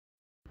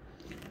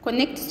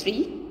Connect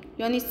 3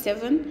 Unit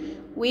 7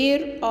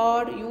 Where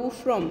are you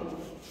from?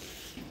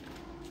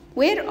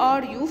 Where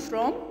are you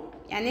from؟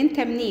 يعني أنت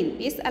منين؟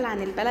 بيسأل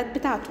عن البلد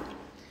بتاعته.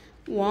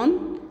 1.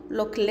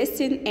 Look,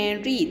 listen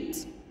and read.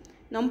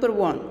 Number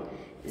 1.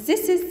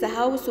 This is the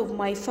house of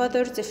my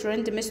father's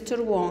friend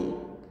Mr. Wan.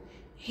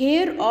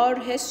 Here are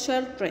his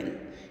children.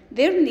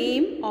 Their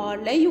names are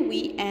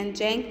Layui and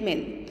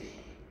Jangmin.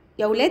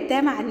 يا ولاد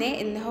ده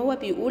معناه ان هو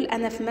بيقول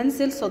انا في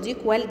منزل صديق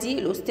والدي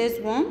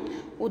الاستاذ وان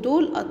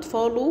ودول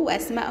اطفاله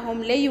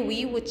واسمائهم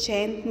لايوي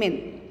وتشانغ من.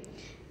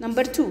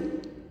 نمبر 2.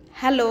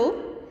 هالو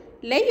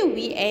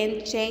لايوي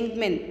اند تشانغ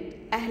من.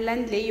 اهلا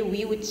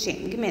لايوي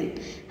وتشانغ من.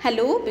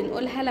 هالو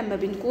بنقولها لما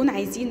بنكون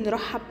عايزين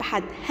نرحب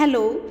بحد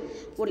هالو،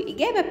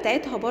 والاجابه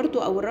بتاعتها برضو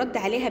او الرد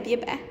عليها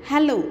بيبقى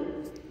هالو.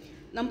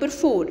 نمبر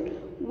 4.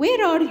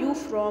 where are you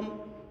from؟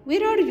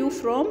 Where are you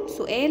from؟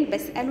 سؤال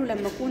بسأله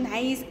لما أكون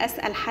عايز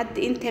أسأل حد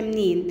أنت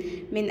منين؟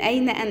 من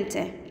أين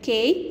أنت؟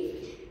 Okay.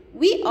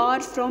 We are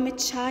from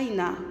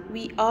China.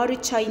 We are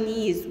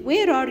Chinese.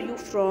 Where are you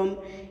from؟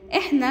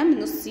 إحنا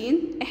من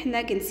الصين.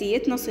 إحنا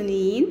جنسيتنا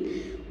صينيين.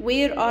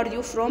 Where are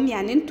you from؟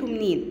 يعني أنتوا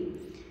منين؟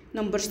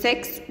 Number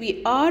 6.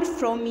 We are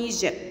from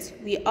Egypt.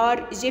 We are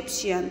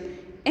Egyptian.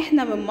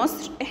 إحنا من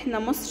مصر. إحنا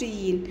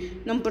مصريين.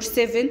 Number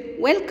 7.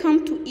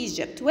 Welcome to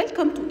Egypt.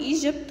 Welcome to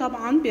Egypt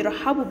طبعا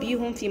بيرحبوا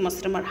بيهم في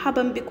مصر.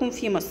 مرحبا بكم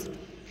في مصر.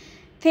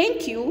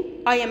 Thank you.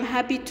 I am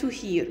happy to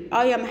hear.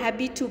 I am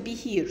happy to be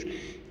here.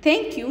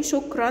 Thank you.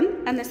 شكرا.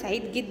 أنا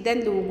سعيد جدا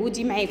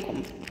لوجودي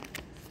معاكم.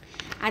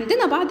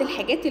 عندنا بعض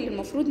الحاجات اللي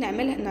المفروض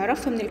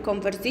نعرفها من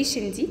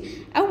الconversation دي.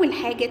 أول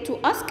حاجة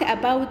to ask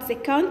about the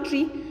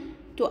country.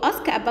 To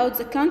ask about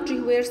the country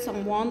where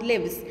someone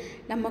lives.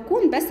 لما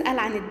أكون بسأل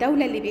عن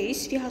الدولة اللي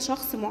بيعيش فيها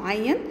شخص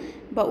معين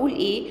بقول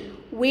إيه؟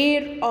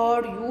 Where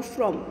are you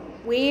from؟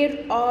 Where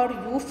are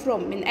you from؟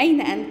 من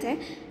أين أنت؟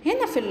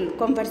 هنا في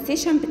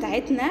الكونفرسيشن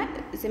بتاعتنا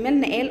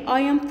زميلنا قال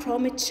I am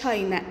from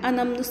China.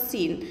 أنا من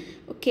الصين.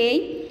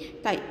 أوكي؟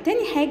 طيب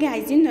تاني حاجة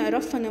عايزين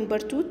نعرفها نمبر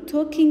 2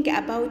 talking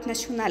about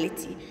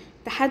nationality.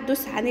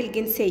 تحدث عن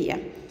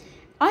الجنسية.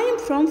 I am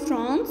from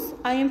France.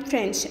 I am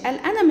French. قال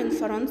أنا من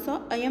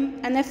فرنسا.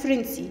 أنا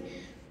فرنسي.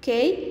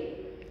 Okay.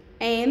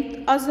 And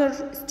other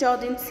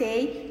students say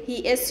he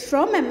is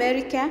from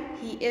America.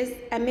 He is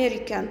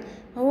American.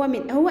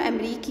 هو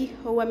أمريكي.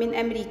 هو من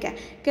أمريكا.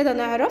 كده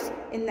نعرف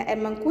إن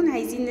لما نكون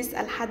عايزين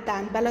نسأل حد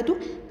عن بلده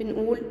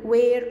بنقول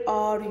where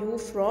are you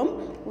from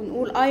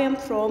ونقول I am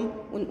from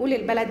ونقول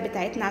البلد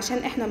بتاعتنا عشان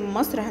إحنا من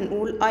مصر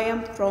هنقول I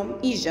am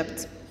from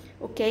Egypt.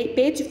 Okay.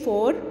 Page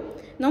 4.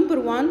 Number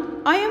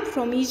 1. I am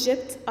from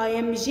Egypt. I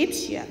am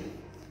Egyptian.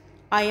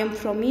 I am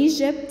from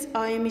Egypt.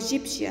 I am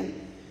Egyptian.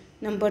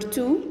 Number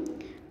 2.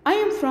 I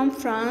am from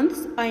France.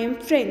 I am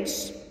French.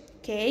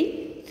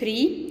 Okay.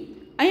 3.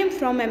 I am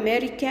from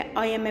America.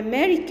 I am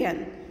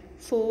American.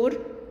 4.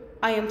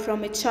 I am from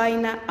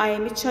China. I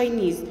am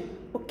Chinese.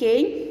 Okay.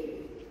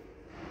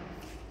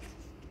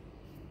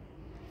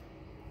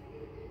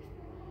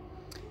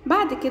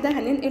 بعد كده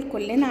هننقل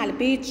كلنا على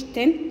page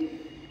 10.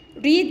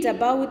 Read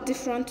about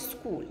different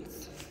schools.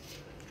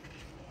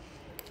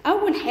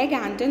 أول حاجة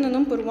عندنا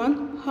نمبر 1.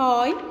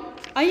 Hi,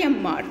 I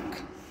am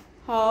Mark.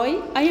 Hi,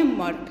 I am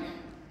Mark.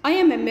 I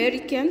am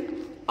American.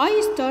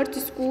 I start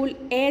school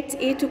at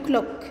 8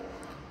 o'clock.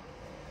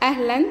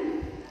 أهلا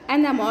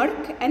أنا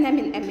مارك. أنا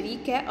من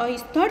أمريكا. I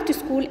start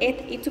school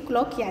at 8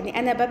 o'clock يعني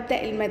أنا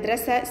ببدأ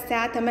المدرسة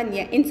الساعة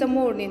 8 in the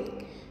morning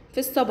في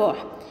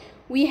الصباح.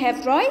 We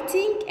have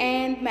writing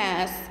and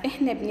math.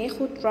 إحنا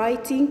بناخد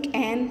writing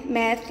and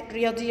math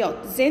رياضيات.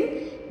 Then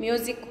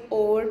music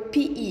or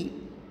PE.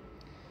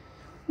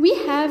 We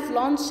have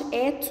lunch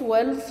at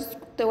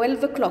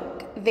 12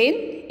 o'clock. Then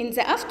in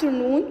the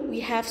afternoon we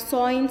have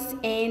science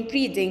and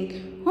reading.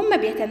 هم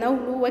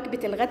بيتناولوا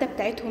وجبة الغداء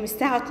بتاعتهم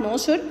الساعة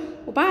 12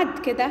 وبعد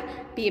كده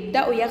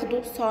بيبدأوا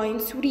ياخدوا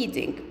science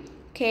reading.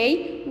 Okay.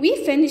 We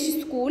finish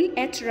school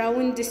at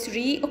around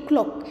 3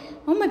 o'clock.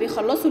 هم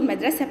بيخلصوا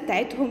المدرسة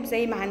بتاعتهم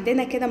زي ما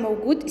عندنا كده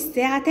موجود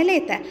الساعة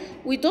 3.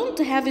 We don't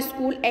have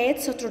school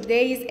at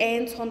Saturdays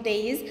and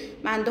Sundays.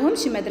 ما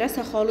عندهمش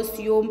مدرسة خالص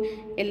يوم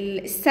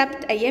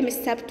السبت، أيام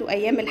السبت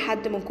وأيام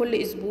الحد من كل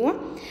أسبوع.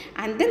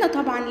 عندنا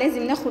طبعا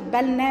لازم ناخد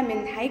بالنا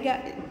من حاجة،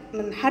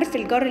 من حرف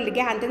الجر اللي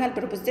جه عندنا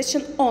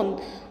البريبوزيشن on.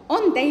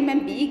 on دايما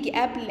بيجي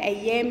قبل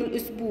أيام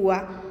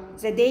الأسبوع.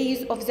 The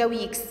days of the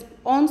weeks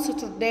on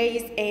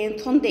Saturdays and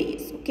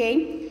Sundays. Okay.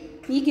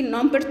 نيجي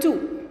number 2.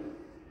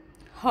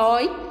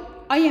 Hi,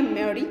 I am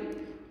Mary.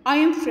 I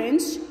am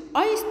French.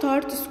 I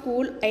start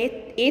school at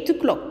 8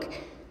 o'clock.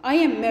 I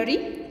am Mary.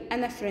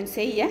 أنا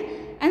فرنسية.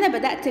 أنا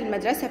بدأت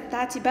المدرسة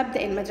بتاعتي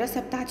ببدأ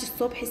المدرسة بتاعتي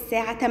الصبح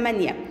الساعة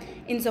 8.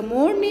 In the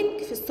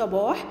morning في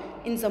الصباح.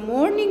 In the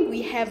morning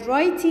we have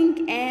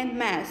writing and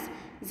math.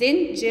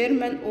 Then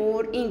German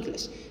or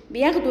English.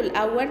 بياخدوا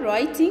الأول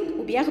writing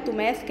وبياخدوا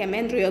math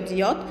كمان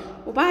رياضيات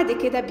وبعد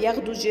كده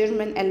بياخدوا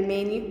German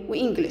ألماني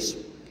وإنجليش.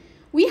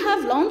 We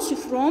have lunch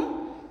from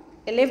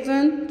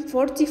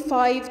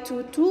 11:45 to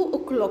 2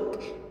 o'clock.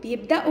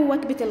 بيبدأوا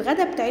وجبة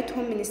الغداء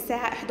بتاعتهم من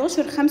الساعة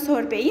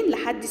 11:45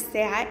 لحد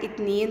الساعة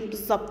 2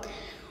 بالظبط.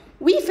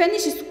 We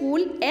finish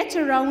school at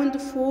around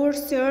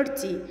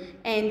 4:30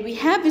 and we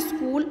have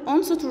school on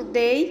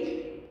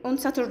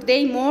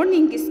Saturday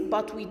mornings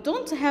but we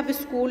don't have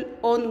school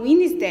on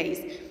Wednesdays.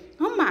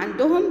 هم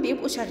عندهم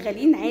بيبقوا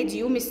شغالين عادي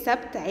يوم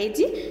السبت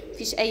عادي،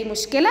 مفيش أي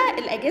مشكلة.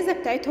 الأجازة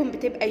بتاعتهم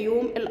بتبقى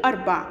يوم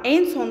الأربع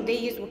and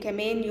Sundays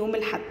وكمان يوم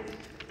الأحد.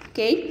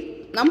 Okay.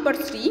 Number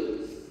 3.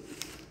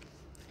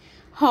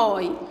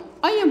 Hi,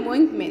 I am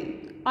Wingman.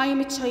 I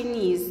am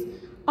Chinese.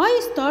 I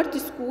start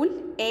school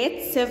at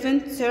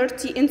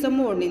 7:30 in the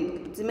morning.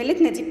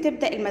 زميلتنا دي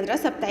بتبدأ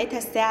المدرسة بتاعتها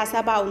الساعة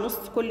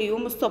 7:30 كل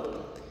يوم الصبح.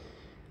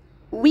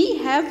 We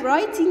have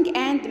writing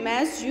and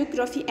math,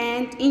 geography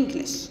and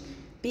English.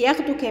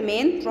 بياخدوا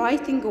كمان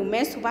writing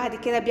وماث وبعد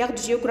كده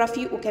بياخدوا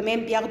geography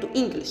وكمان بياخدوا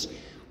English.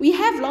 We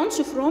have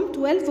lunch from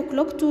 12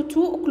 o'clock to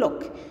 2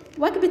 o'clock.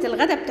 وجبة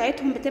الغداء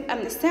بتاعتهم بتبقى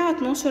من الساعة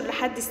 12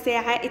 لحد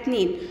الساعة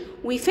 2.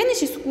 We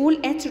finish school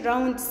at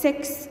around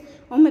 6.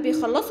 هم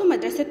بيخلصوا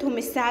مدرستهم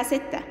الساعة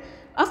 6.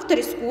 After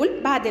school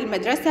بعد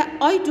المدرسة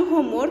I do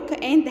homework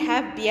and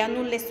have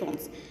piano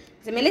lessons.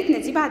 زميلتنا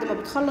دي بعد ما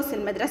بتخلص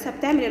المدرسة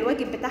بتعمل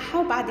الواجب بتاعها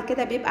وبعد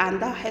كده بيبقى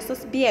عندها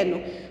حصص بيانو.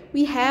 We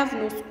have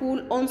no school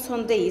on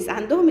Sundays.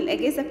 عندهم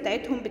الأجازة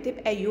بتاعتهم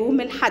بتبقى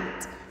يوم الأحد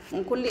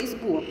من كل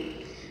أسبوع.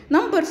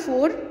 Number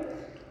 4.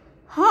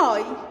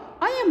 Hi,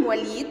 I am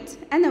وليد.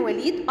 أنا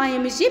وليد. I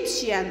am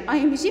Egyptian.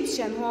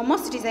 هو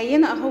مصري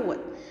زينا أهوت.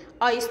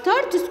 I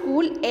start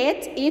school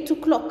at 8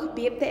 o'clock.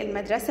 بيبدأ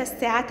المدرسة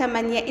الساعة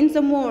 8 in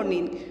the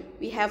morning.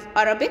 We have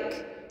Arabic,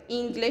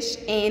 English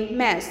and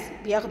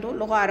math. بياخدوا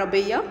لغة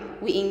عربية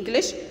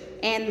وإنجليش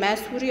and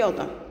math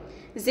ورياضة.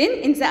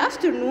 Then in the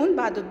afternoon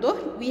بعد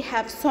الظهر we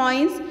have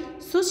science,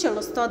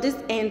 social studies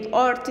and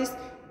arts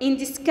and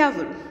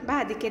discovery.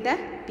 بعد كده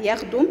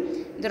بياخدوا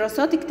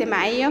دراسات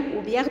اجتماعية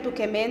وبياخدوا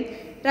كمان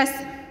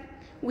رسم.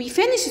 We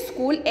finish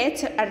school at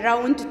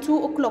around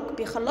 2 o'clock.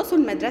 بيخلصوا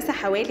المدرسة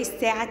حوالي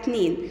الساعة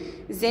 2.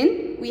 Then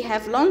we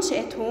have lunch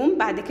at home.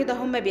 بعد كده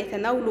هم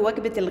بيتناولوا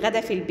وجبة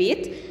الغداء في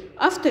البيت.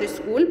 After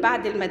school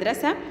بعد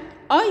المدرسة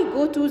I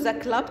go to the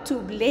club to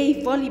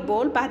play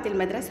volleyball. بعد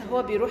المدرسة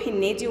هو بيروح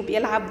النادي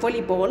وبيلعب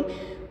فوليبول.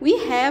 We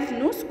have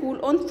no school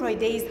on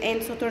Fridays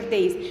and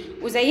Saturdays.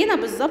 وزينا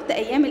بالظبط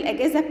أيام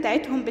الأجازة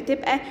بتاعتهم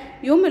بتبقى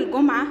يوم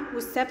الجمعة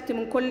والسبت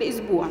من كل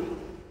أسبوع.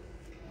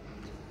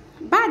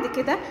 بعد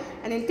كده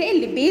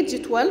هننتقل لبيج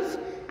 12.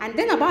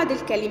 عندنا بعض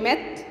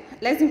الكلمات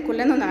لازم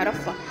كلنا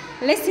نعرفها.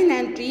 Listen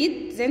and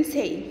read then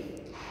say.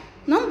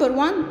 Number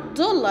 1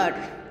 dollar.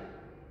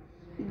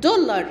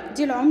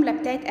 دي العملة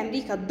بتاعت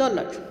أمريكا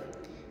الدولار.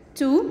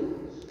 2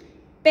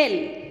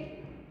 bell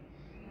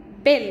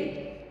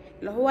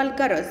اللي هو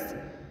الجرس.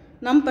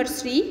 Number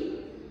 3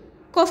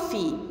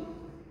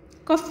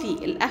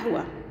 coffee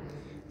القهوة.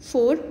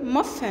 4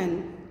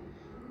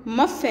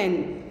 muffin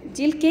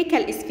دي الكيكة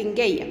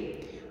الإسفنجية.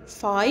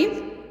 5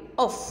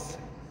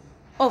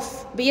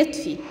 off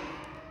بيطفي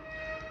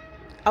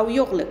أو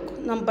يغلق.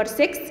 Number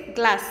 6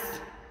 glass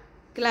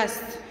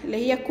اللي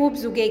هي كوب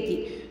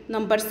زجاجي.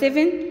 Number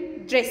 7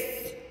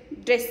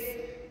 dress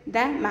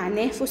ده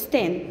معناه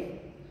فستان.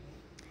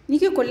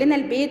 نيجي كلنا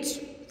البيج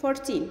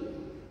 14.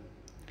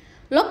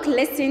 Look,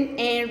 listen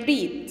and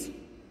read.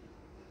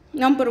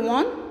 Number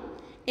 1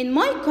 In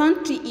my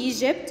country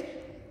Egypt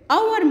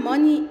our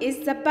money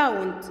is the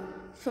pound.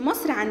 في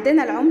مصر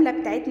عندنا العملة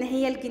بتاعتنا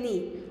هي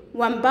الجنيه.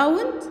 1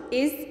 pound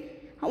is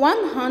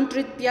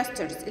 100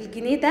 piasters.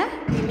 الجنيه ده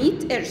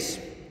ب100 قرش.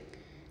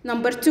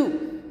 Number 2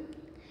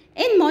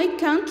 In my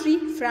country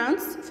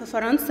France في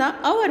فرنسا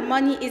our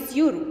money is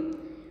euro.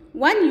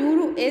 1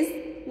 euro is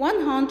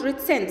 100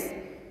 cents.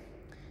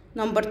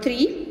 Number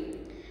 3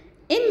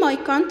 In my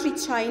country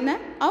China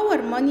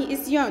our money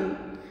is yuan.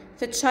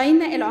 في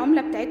تشاينا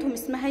العملة بتاعتهم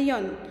اسمها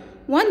yuan.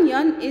 1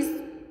 yuan is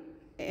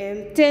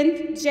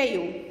 10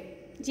 جيو.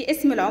 دي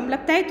اسم العملة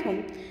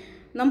بتاعتهم.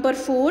 Number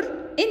 4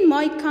 In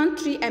my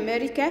country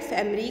America في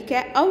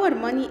أمريكا our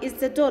money is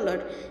the dollar.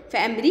 في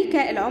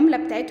أمريكا العملة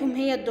بتاعتهم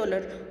هي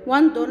الدولار.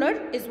 1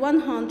 dollar is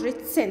 100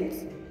 cents.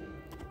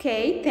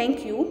 Okay,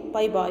 thank you.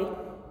 Bye bye.